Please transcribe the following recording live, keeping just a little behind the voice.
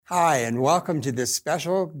Hi, and welcome to this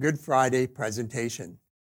special Good Friday presentation.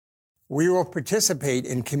 We will participate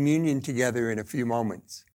in communion together in a few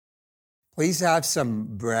moments. Please have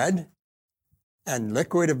some bread and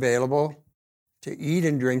liquid available to eat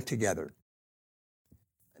and drink together.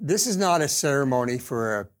 This is not a ceremony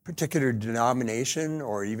for a particular denomination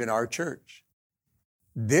or even our church.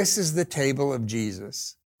 This is the table of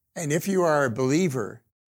Jesus. And if you are a believer,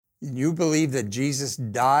 and you believe that Jesus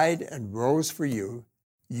died and rose for you,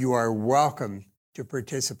 you are welcome to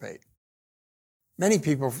participate. Many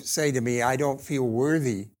people say to me, I don't feel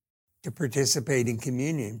worthy to participate in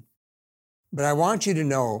communion. But I want you to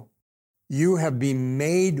know you have been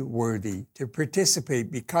made worthy to participate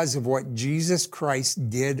because of what Jesus Christ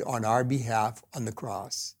did on our behalf on the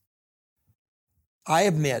cross. I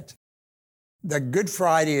admit that Good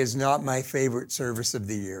Friday is not my favorite service of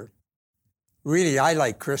the year. Really, I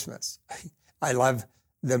like Christmas. I love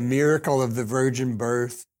the miracle of the virgin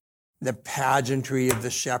birth, the pageantry of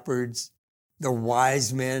the shepherds, the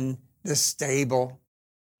wise men, the stable.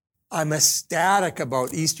 I'm ecstatic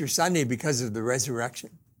about Easter Sunday because of the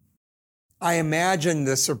resurrection. I imagine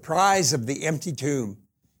the surprise of the empty tomb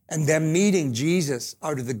and them meeting Jesus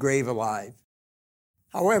out of the grave alive.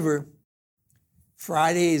 However,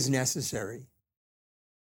 Friday is necessary.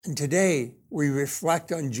 And today we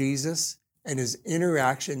reflect on Jesus and his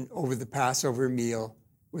interaction over the Passover meal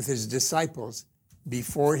with his disciples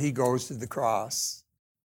before he goes to the cross.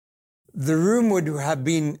 The room would have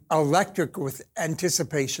been electric with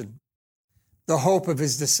anticipation. The hope of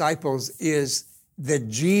his disciples is that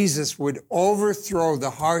Jesus would overthrow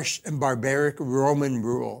the harsh and barbaric Roman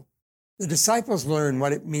rule. The disciples learn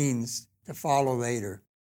what it means to follow later.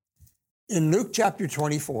 In Luke chapter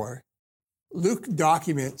 24, Luke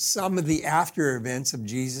documents some of the after events of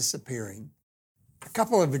Jesus appearing. A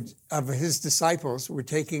couple of his disciples were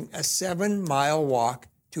taking a 7-mile walk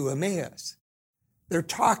to Emmaus. They're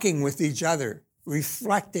talking with each other,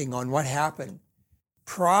 reflecting on what happened,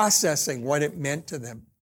 processing what it meant to them.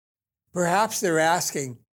 Perhaps they're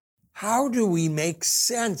asking, how do we make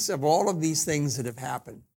sense of all of these things that have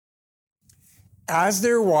happened? As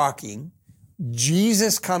they're walking,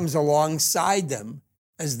 Jesus comes alongside them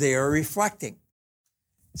as they are reflecting.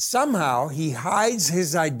 Somehow he hides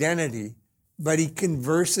his identity, but he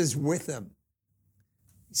converses with them,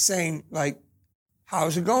 saying, like,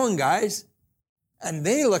 how's it going, guys? And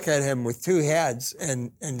they look at him with two heads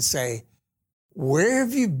and say, where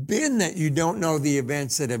have you been that you don't know the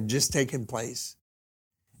events that have just taken place?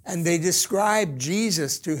 And they describe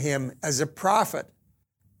Jesus to him as a prophet,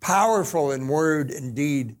 powerful in word and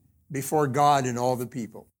deed before God and all the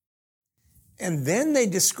people. And then they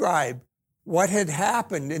describe what had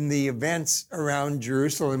happened in the events around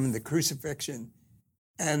Jerusalem and the crucifixion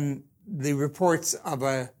and the reports of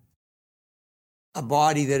a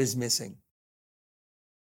body that is missing.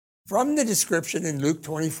 From the description in Luke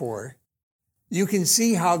 24, you can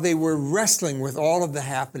see how they were wrestling with all of the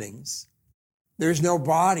happenings. There's no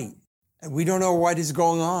body, and we don't know what is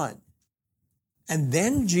going on. And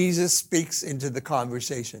then Jesus speaks into the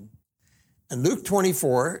conversation. In Luke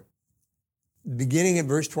 24, beginning at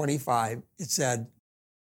verse 25, it said,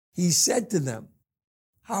 he said to them,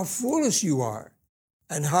 how foolish you are,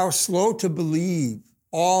 and how slow to believe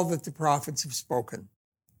all that the prophets have spoken.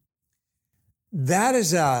 That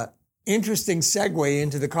is an interesting segue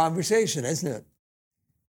into the conversation, isn't it?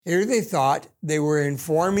 Here they thought they were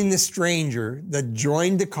informing the stranger that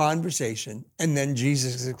joined the conversation, and then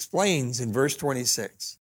Jesus explains in verse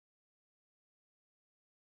 26.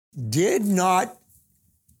 Did not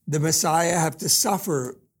the Messiah have to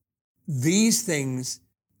suffer these things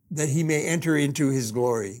that he may enter into his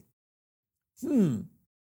glory?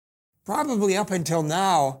 Probably up until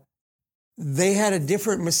now, they had a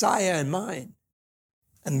different Messiah in mind.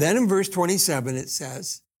 And then in verse 27, it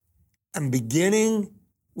says, and beginning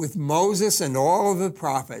with Moses and all of the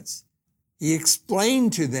prophets, he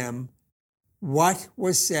explained to them what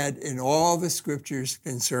was said in all the scriptures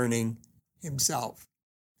concerning himself.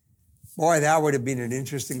 Boy, that would have been an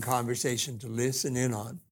interesting conversation to listen in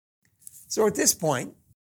on. So at this point,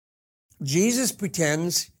 Jesus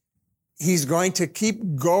pretends he's going to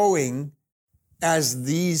keep going as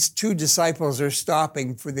these two disciples are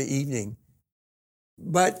stopping for the evening.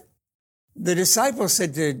 But the disciples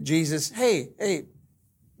said to Jesus, hey,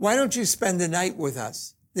 why don't you spend the night with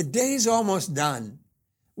us? The day's almost done.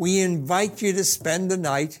 We invite you to spend the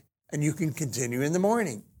night and you can continue in the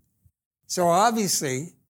morning. So obviously,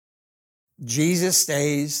 Jesus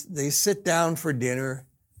stays, they sit down for dinner,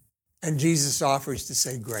 and Jesus offers to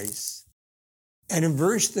say grace. And in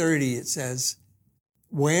verse 30, it says,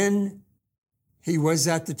 when he was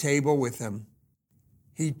at the table with them,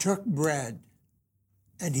 he took bread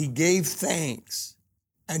and he gave thanks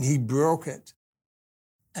and he broke it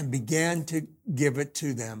and began to give it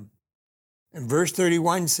to them. And verse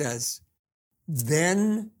 31 says,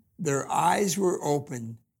 then their eyes were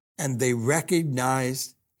opened and they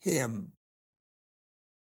recognized him.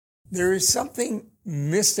 There is something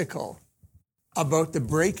mystical about the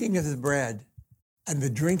breaking of the bread and the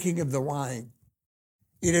drinking of the wine.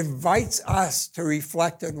 It invites us to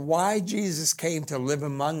reflect on why Jesus came to live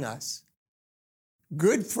among us.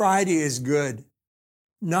 Good Friday is good,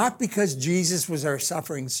 not because Jesus was our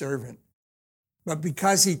suffering servant, but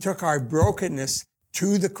because he took our brokenness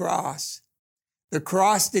to the cross. The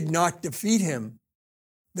cross did not defeat him.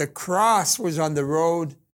 The cross was on the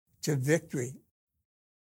road to victory.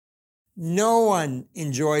 No one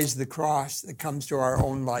enjoys the cross that comes to our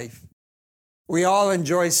own life. We all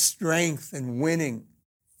enjoy strength and winning.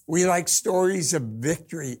 We like stories of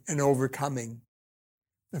victory and overcoming.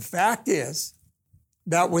 The fact is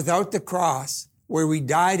that without the cross, where we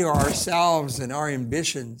die to ourselves and our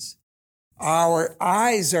ambitions, our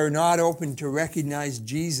eyes are not open to recognize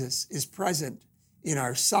Jesus is present in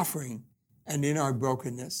our suffering and in our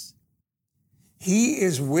brokenness. He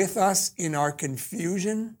is with us in our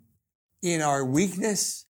confusion, in our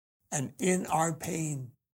weakness, and in our pain.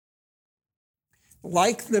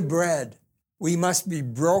 Like the bread, we must be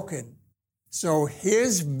broken so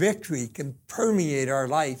his victory can permeate our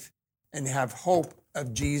life and have hope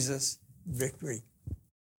of Jesus' victory.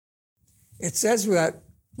 It says that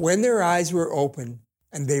when their eyes were open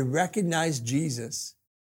and they recognized Jesus,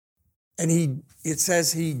 and it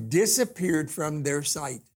says he disappeared from their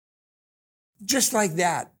sight. Just like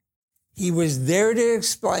that. He was there to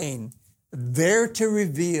explain, there to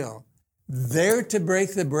reveal, there to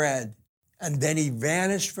break the bread, and then he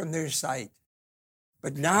vanished from their sight.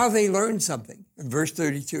 But now they learned something. In verse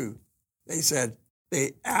 32,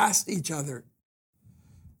 they asked each other,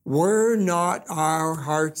 were not our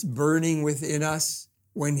hearts burning within us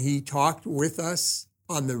when he talked with us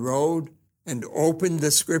on the road and opened the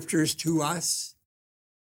scriptures to us?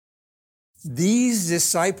 These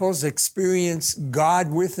disciples experienced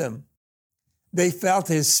God with them. They felt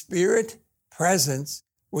his spirit presence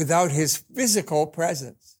without his physical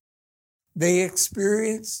presence.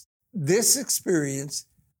 This experience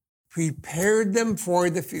prepared them for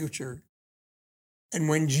the future. And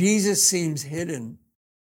when Jesus seems hidden,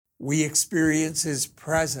 we experience his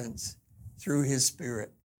presence through his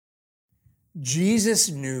Spirit. Jesus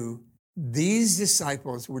knew these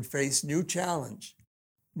disciples would face new challenge,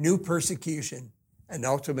 new persecution, and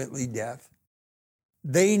ultimately death.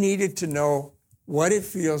 They needed to know what it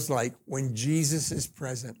feels like when Jesus is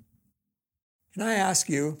present. Can I ask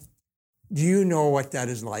you, do you know what that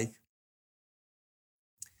is like?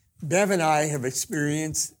 Bev and I have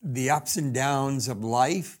experienced the ups and downs of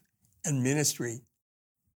life and ministry.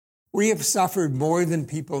 We have suffered more than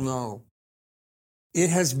people know. It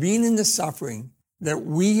has been in the suffering that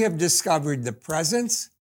we have discovered the presence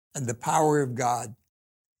and the power of God.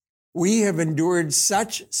 We have endured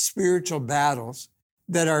such spiritual battles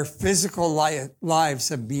that our physical lives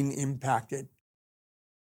have been impacted.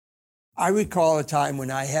 I recall a time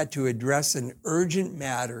when I had to address an urgent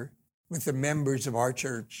matter with the members of our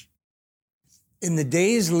church. In the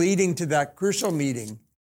days leading to that crucial meeting,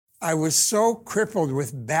 I was so crippled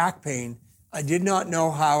with back pain, I did not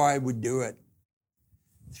know how I would do it.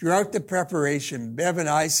 Throughout the preparation, Bev and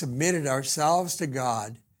I submitted ourselves to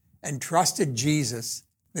God and trusted Jesus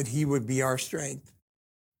that he would be our strength.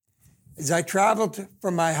 As I traveled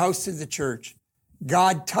from my house to the church,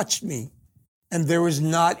 God touched me, and there was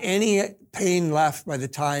not any pain left by the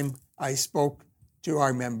time I spoke to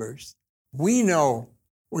our members. We know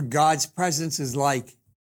what God's presence is like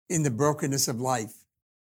in the brokenness of life.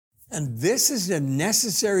 And this is a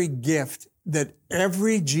necessary gift that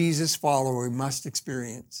every Jesus follower must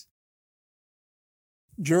experience.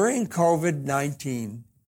 During COVID-19,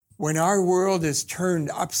 when our world is turned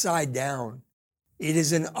upside down, it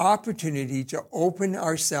is an opportunity to open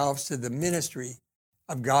ourselves to the ministry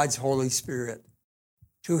of God's Holy Spirit,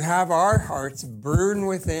 to have our hearts burn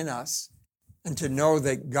within us, and to know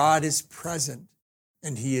that God is present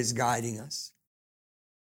and he is guiding us.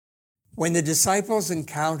 When the disciples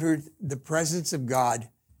encountered the presence of God,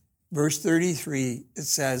 verse 33, it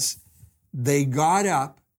says, they got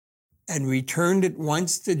up and returned at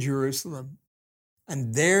once to Jerusalem,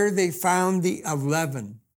 and there they found the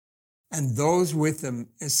 11 and those with them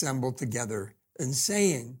assembled together, and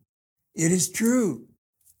saying, it is true,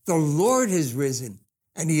 the Lord has risen,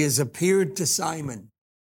 and he has appeared to Simon.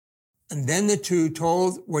 And then the two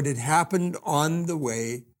told what had happened on the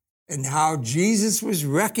way and how Jesus was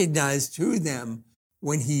recognized to them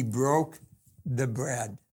when he broke the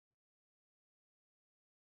bread.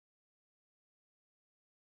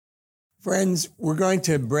 Friends, we're going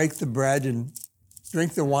to break the bread and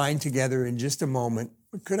drink the wine together in just a moment.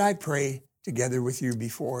 But could I pray together with you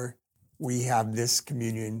before we have this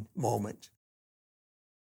communion moment?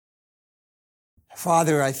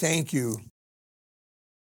 Father, I thank you.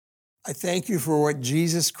 I thank you for what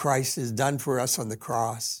Jesus Christ has done for us on the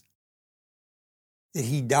cross. That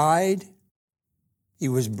he died, he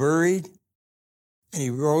was buried, and he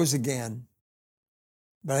rose again.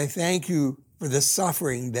 But I thank you for the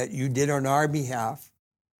suffering that you did on our behalf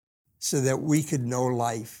so that we could know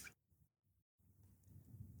life.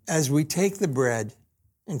 As we take the bread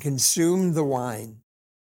and consume the wine,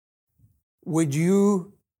 would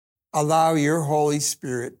you allow your Holy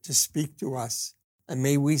Spirit to speak to us, and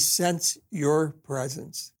may we sense your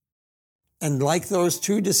presence. And like those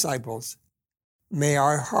two disciples, may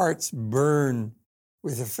our hearts burn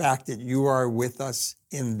with the fact that you are with us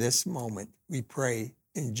in this moment. We pray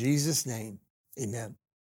in Jesus' name, amen.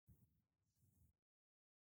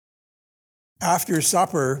 After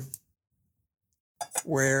supper,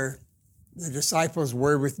 where the disciples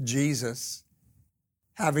were with Jesus,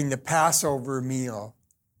 having the Passover meal,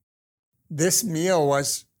 this meal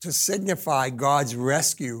was to signify God's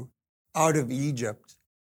rescue out of Egypt.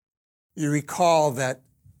 You recall that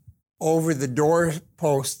over the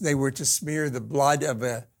doorpost, they were to smear the blood of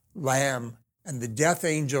a lamb, and the death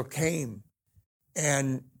angel came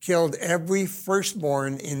and killed every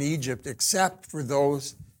firstborn in Egypt except for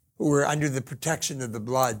those who were under the protection of the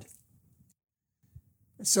blood.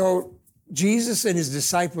 So Jesus and his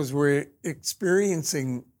disciples were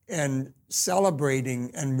experiencing and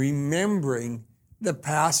celebrating and remembering the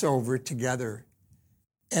Passover together.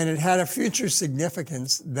 And it had a future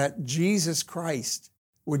significance that Jesus Christ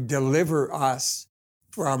would deliver us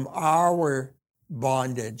from our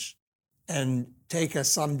bondage and take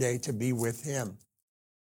us someday to be with him.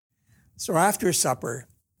 So after supper,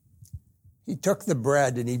 he took the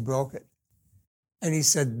bread and he broke it. And he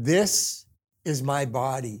said, "This is my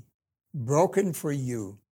body, broken for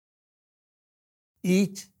you.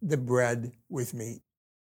 Eat the bread with me."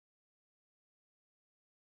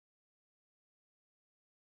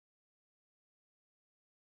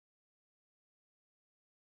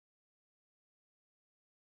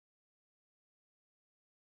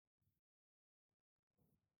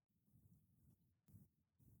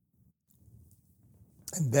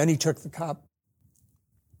 And then he took the cup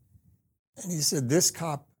and he said, "This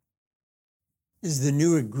cup is the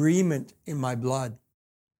new agreement in my blood."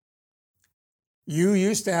 You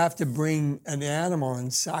used to have to bring an animal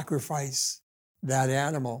and sacrifice that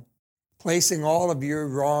animal, placing all of your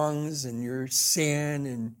wrongs and your sin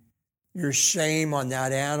and your shame on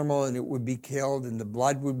that animal, and it would be killed and the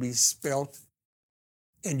blood would be spilt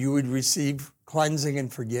and you would receive cleansing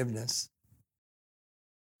and forgiveness.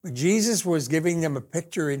 But Jesus was giving them a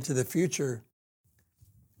picture into the future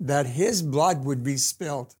that his blood would be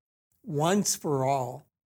spilt once for all,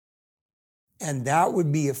 and that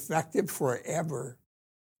would be effective forever.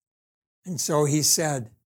 And so he said,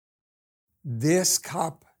 "This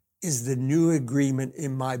cup is the new agreement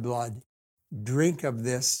in my blood. Drink of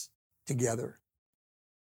this together."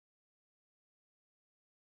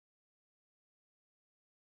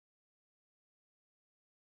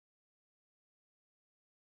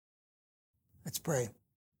 Let's pray.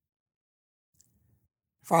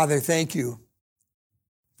 Father, thank you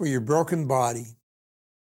for your broken body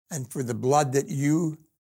and for the blood that you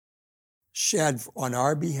shed on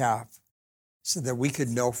our behalf so that we could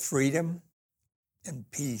know freedom and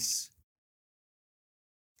peace.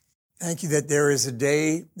 Thank you that there is a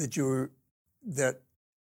day that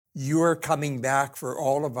you are coming back for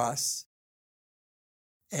all of us,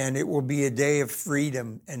 and it will be a day of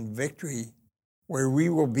freedom and victory where we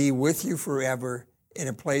will be with you forever in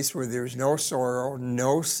a place where there's no sorrow,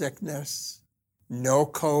 no sickness, no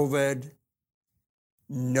COVID,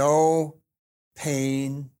 no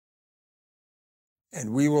pain,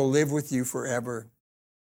 and we will live with you forever.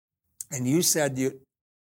 And you said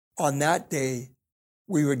on that day,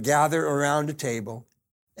 we would gather around a table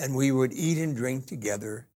and we would eat and drink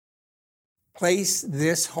together. Place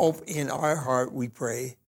this hope in our heart, we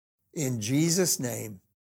pray. In Jesus' name,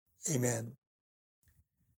 amen.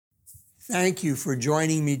 Thank you for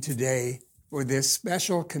joining me today for this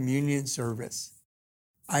special communion service.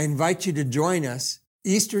 I invite you to join us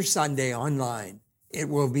Easter Sunday online. It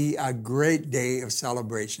will be a great day of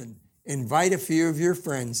celebration. Invite a few of your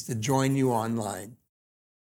friends to join you online.